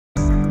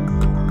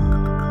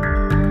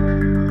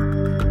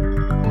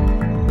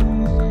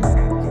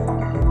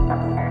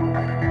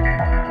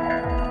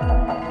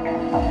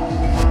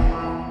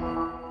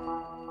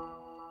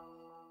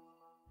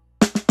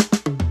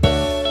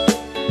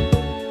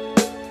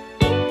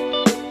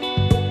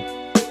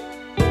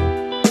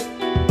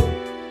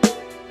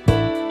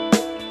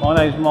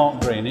My name's Mark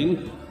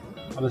Greening.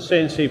 I'm a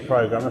CNC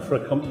programmer for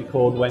a company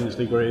called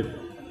Wensley Group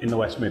in the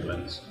West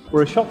Midlands.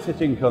 We're a shop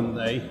fitting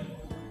company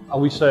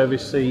and we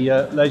service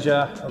the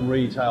leisure and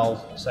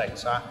retail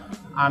sector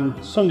and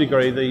to some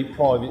degree the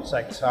private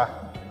sector.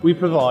 We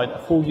provide a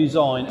full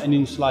design and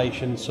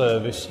installation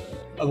service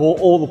of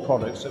all the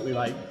products that we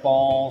make: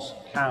 bars,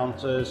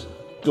 counters,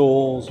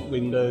 doors,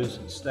 windows,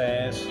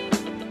 stairs.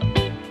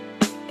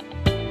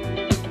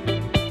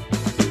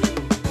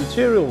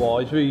 Material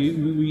wise, we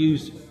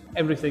use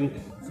everything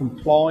from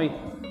ply,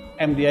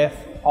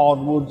 MDF,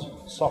 hardwood,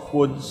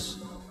 softwoods,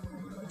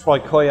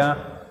 tricoya,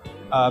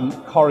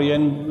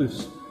 corian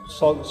with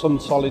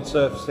some solid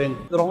surfacing.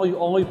 That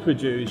I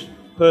produce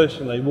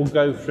personally will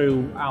go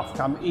through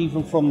Alphacam,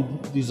 even from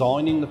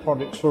designing the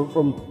products,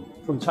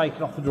 from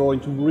taking off the drawing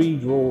to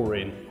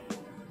redrawing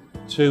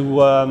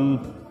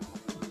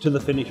to the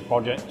finished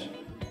project.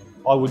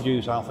 I would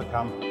use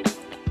Alphacam.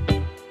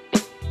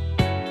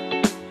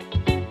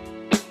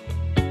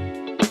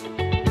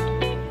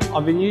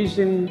 I've been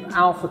using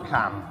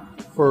Alphacam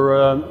for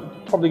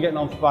probably getting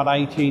on for about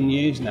 18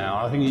 years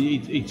now. I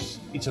think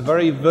it's a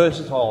very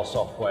versatile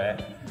software.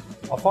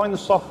 I find the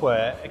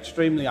software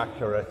extremely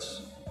accurate.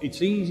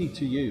 It's easy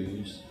to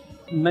use.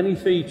 Many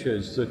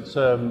features that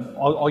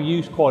I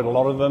use quite a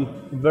lot of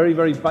them. Very,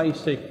 very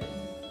basic,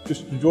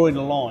 just drawing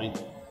a line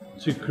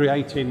to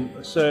creating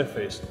a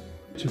surface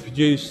to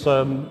produce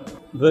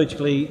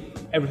virtually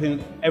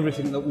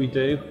everything that we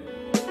do.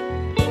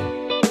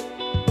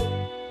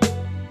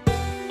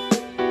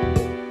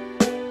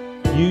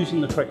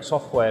 Using the correct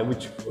software,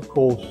 which of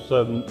course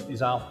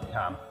is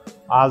Alphacam,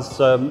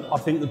 as I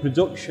think the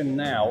production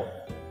now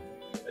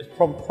is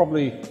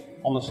probably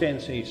on the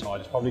CNC side,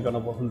 it's probably gone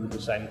up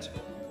 100%.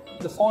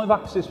 The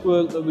 5-axis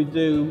work that we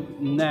do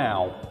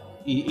now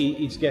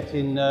is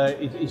getting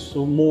it's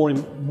more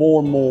and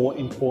more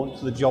important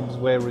to the jobs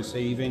we're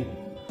receiving,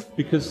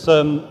 because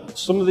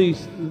some of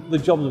the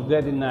jobs we're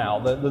getting now,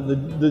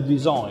 the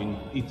design,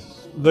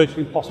 it's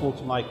virtually impossible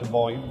to make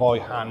by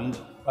hand,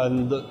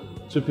 and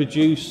to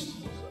produce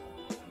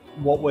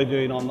what we're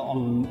doing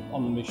on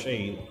the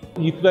machine.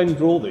 You could only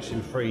draw this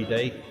in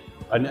 3D,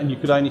 and you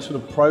could only sort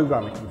of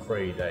program it in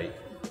 3D.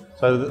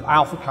 So the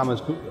Alphacam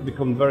has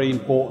become very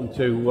important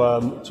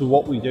to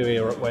what we do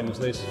here at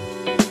Wensley's.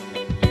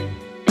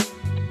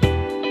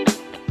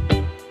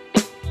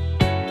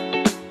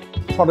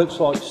 Products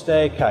like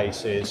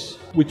staircases,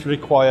 which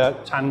require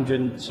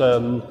tangent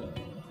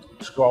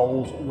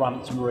scrolls,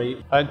 ramps and reef.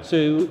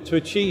 To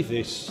achieve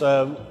this,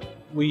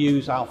 we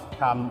use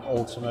Alphacam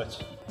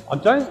Ultimate. I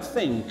don't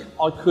think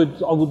I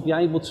would be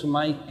able to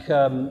make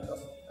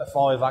a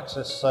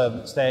 5-axis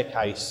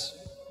staircase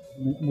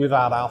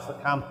without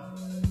Alphacam.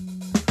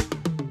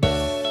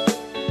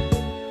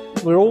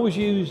 We're always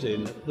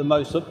using the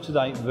most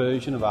up-to-date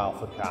version of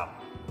Alphacam,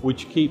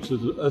 which keeps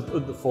us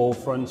at the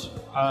forefront.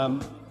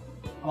 And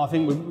I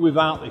think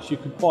without this, you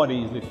could quite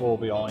easily fall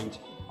behind.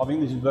 I think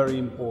this is very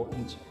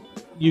important.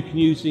 You can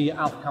use the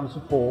Alphacam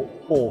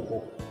support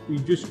portal. You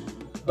just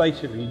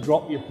basically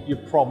drop your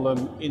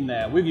problem in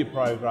there with your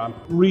program.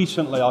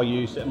 Recently I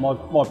used it and my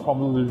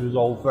problem was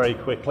resolved very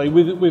quickly,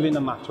 within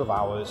a matter of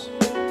hours.